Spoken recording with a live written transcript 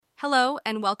Hello,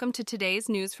 and welcome to today's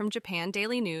news from Japan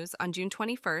Daily News on June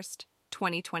 21st,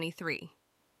 2023.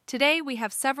 Today, we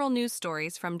have several news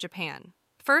stories from Japan.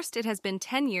 First, it has been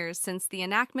 10 years since the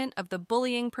enactment of the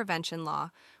Bullying Prevention Law,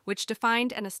 which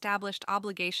defined and established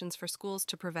obligations for schools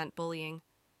to prevent bullying.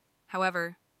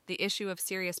 However, the issue of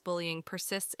serious bullying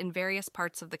persists in various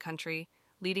parts of the country,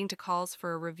 leading to calls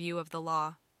for a review of the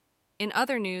law. In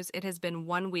other news, it has been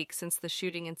 1 week since the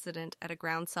shooting incident at a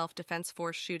ground self-defense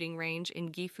force shooting range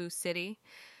in Gifu City.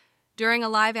 During a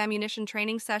live ammunition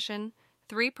training session,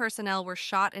 3 personnel were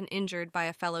shot and injured by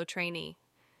a fellow trainee.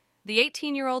 The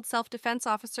 18-year-old self-defense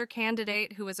officer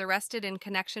candidate who was arrested in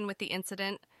connection with the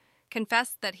incident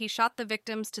confessed that he shot the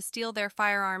victims to steal their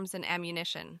firearms and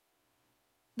ammunition.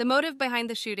 The motive behind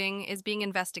the shooting is being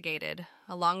investigated,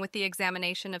 along with the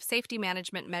examination of safety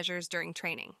management measures during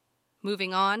training.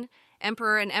 Moving on,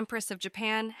 Emperor and Empress of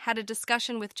Japan had a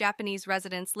discussion with Japanese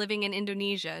residents living in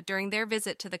Indonesia during their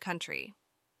visit to the country.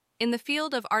 In the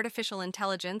field of artificial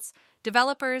intelligence,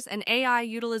 developers and AI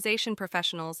utilization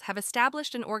professionals have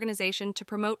established an organization to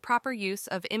promote proper use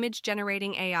of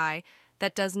image-generating AI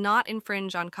that does not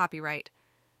infringe on copyright.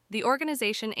 The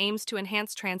organization aims to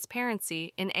enhance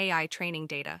transparency in AI training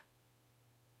data.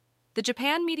 The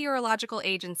Japan Meteorological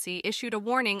Agency issued a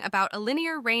warning about a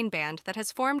linear rain band that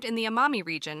has formed in the Amami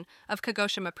region of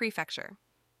Kagoshima Prefecture.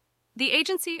 The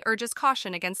agency urges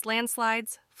caution against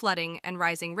landslides, flooding, and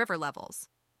rising river levels.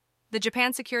 The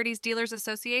Japan Securities Dealers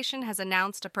Association has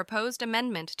announced a proposed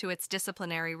amendment to its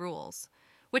disciplinary rules,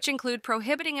 which include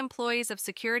prohibiting employees of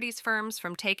securities firms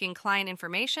from taking client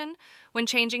information when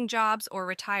changing jobs or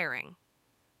retiring.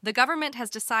 The government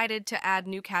has decided to add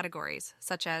new categories,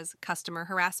 such as customer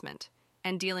harassment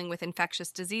and dealing with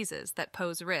infectious diseases that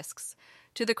pose risks,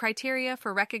 to the criteria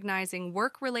for recognizing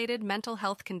work-related mental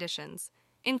health conditions,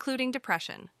 including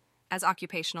depression, as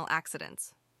occupational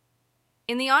accidents.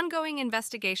 In the ongoing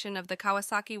investigation of the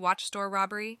Kawasaki watch store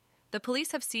robbery, the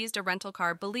police have seized a rental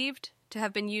car believed to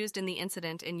have been used in the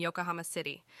incident in Yokohama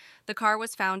City. The car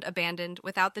was found abandoned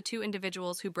without the 2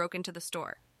 individuals who broke into the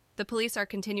store. The police are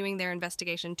continuing their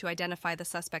investigation to identify the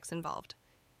suspects involved.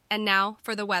 And now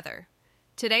for the weather.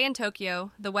 Today in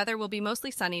Tokyo, the weather will be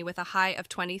mostly sunny with a high of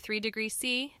 23 degrees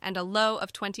C and a low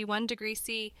of 21 degrees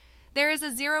C. There is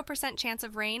a 0% chance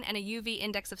of rain and a UV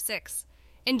index of 6.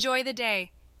 Enjoy the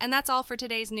day. And that's all for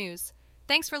today's news.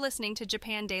 Thanks for listening to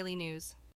Japan Daily News.